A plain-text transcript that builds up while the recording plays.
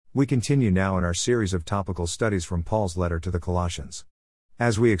We continue now in our series of topical studies from Paul's letter to the Colossians.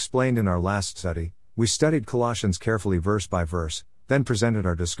 As we explained in our last study, we studied Colossians carefully verse by verse, then presented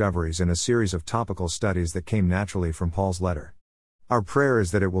our discoveries in a series of topical studies that came naturally from Paul's letter. Our prayer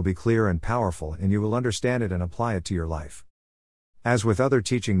is that it will be clear and powerful and you will understand it and apply it to your life. As with other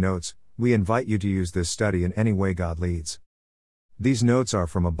teaching notes, we invite you to use this study in any way God leads. These notes are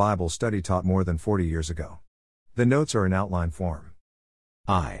from a Bible study taught more than 40 years ago. The notes are in outline form.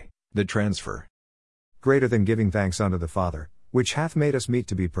 The transfer. Greater than giving thanks unto the Father, which hath made us meet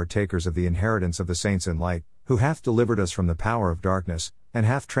to be partakers of the inheritance of the saints in light, who hath delivered us from the power of darkness, and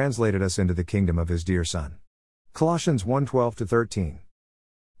hath translated us into the kingdom of his dear Son. Colossians 1:12-13.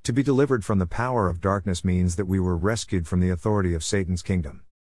 To be delivered from the power of darkness means that we were rescued from the authority of Satan's kingdom.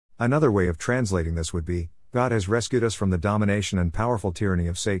 Another way of translating this would be, God has rescued us from the domination and powerful tyranny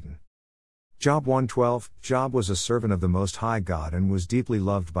of Satan. Job 1:12, Job was a servant of the Most High God and was deeply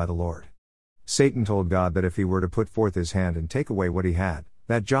loved by the Lord. Satan told God that if he were to put forth his hand and take away what he had,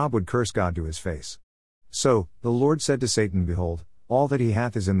 that Job would curse God to his face. So, the Lord said to Satan, Behold, all that he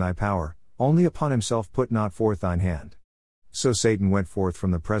hath is in thy power, only upon himself put not forth thine hand. So Satan went forth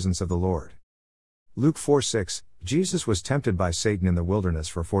from the presence of the Lord. Luke 4:6, Jesus was tempted by Satan in the wilderness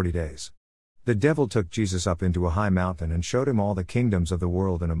for 40 days. The devil took Jesus up into a high mountain and showed him all the kingdoms of the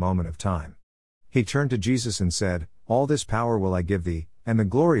world in a moment of time. He turned to Jesus and said, All this power will I give thee, and the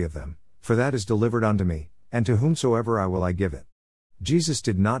glory of them, for that is delivered unto me, and to whomsoever I will I give it. Jesus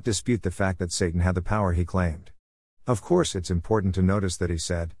did not dispute the fact that Satan had the power he claimed. Of course, it's important to notice that he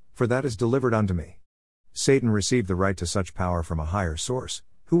said, For that is delivered unto me. Satan received the right to such power from a higher source,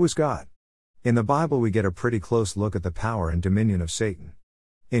 who was God. In the Bible we get a pretty close look at the power and dominion of Satan.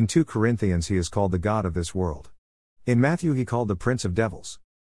 In 2 Corinthians he is called the god of this world. In Matthew he called the prince of devils.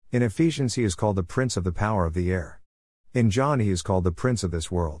 In Ephesians he is called the prince of the power of the air. In John he is called the prince of this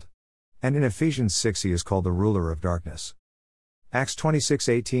world. And in Ephesians 6 he is called the ruler of darkness. Acts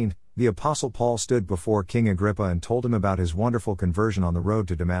 26:18, the Apostle Paul stood before King Agrippa and told him about his wonderful conversion on the road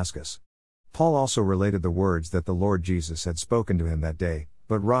to Damascus. Paul also related the words that the Lord Jesus had spoken to him that day,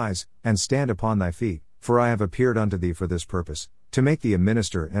 But rise, and stand upon thy feet, for I have appeared unto thee for this purpose, to make thee a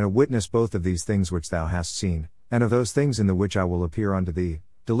minister and a witness both of these things which thou hast seen, and of those things in the which I will appear unto thee,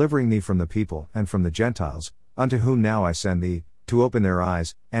 delivering thee from the people and from the Gentiles, unto whom now I send thee, to open their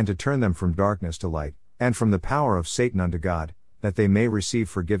eyes, and to turn them from darkness to light, and from the power of Satan unto God, that they may receive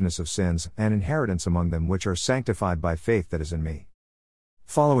forgiveness of sins and inheritance among them which are sanctified by faith that is in me.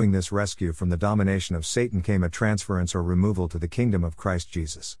 Following this rescue from the domination of Satan came a transference or removal to the kingdom of Christ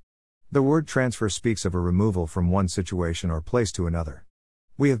Jesus. The word transfer speaks of a removal from one situation or place to another.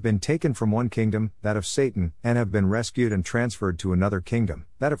 We have been taken from one kingdom, that of Satan, and have been rescued and transferred to another kingdom,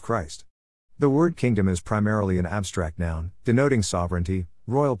 that of Christ. The word kingdom is primarily an abstract noun, denoting sovereignty,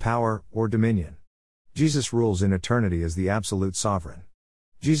 royal power, or dominion. Jesus rules in eternity as the absolute sovereign.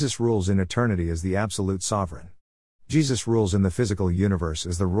 Jesus rules in eternity as the absolute sovereign. Jesus rules in the physical universe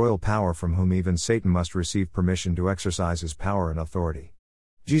as the royal power from whom even Satan must receive permission to exercise his power and authority.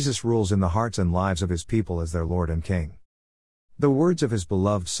 Jesus rules in the hearts and lives of his people as their Lord and King. The words of his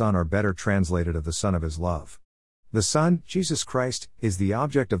beloved Son are better translated of the Son of his love. The Son, Jesus Christ, is the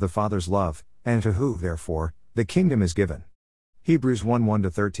object of the Father's love, and to who, therefore, the kingdom is given. Hebrews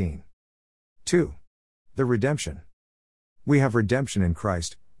 1:1-13. 2. The redemption. We have redemption in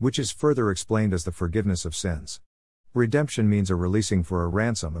Christ, which is further explained as the forgiveness of sins. Redemption means a releasing for a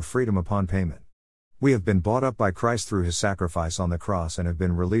ransom of freedom upon payment. We have been bought up by Christ through his sacrifice on the cross and have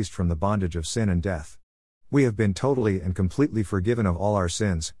been released from the bondage of sin and death. We have been totally and completely forgiven of all our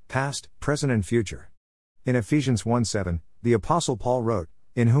sins, past, present and future. In Ephesians 1:7, the Apostle Paul wrote,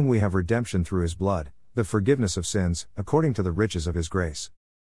 In whom we have redemption through his blood, the forgiveness of sins, according to the riches of his grace.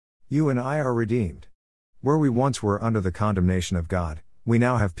 You and I are redeemed. Where we once were under the condemnation of God, we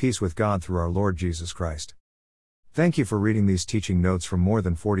now have peace with God through our Lord Jesus Christ. Thank you for reading these teaching notes from more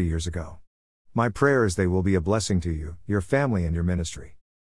than 40 years ago. My prayer is they will be a blessing to you, your family and your ministry.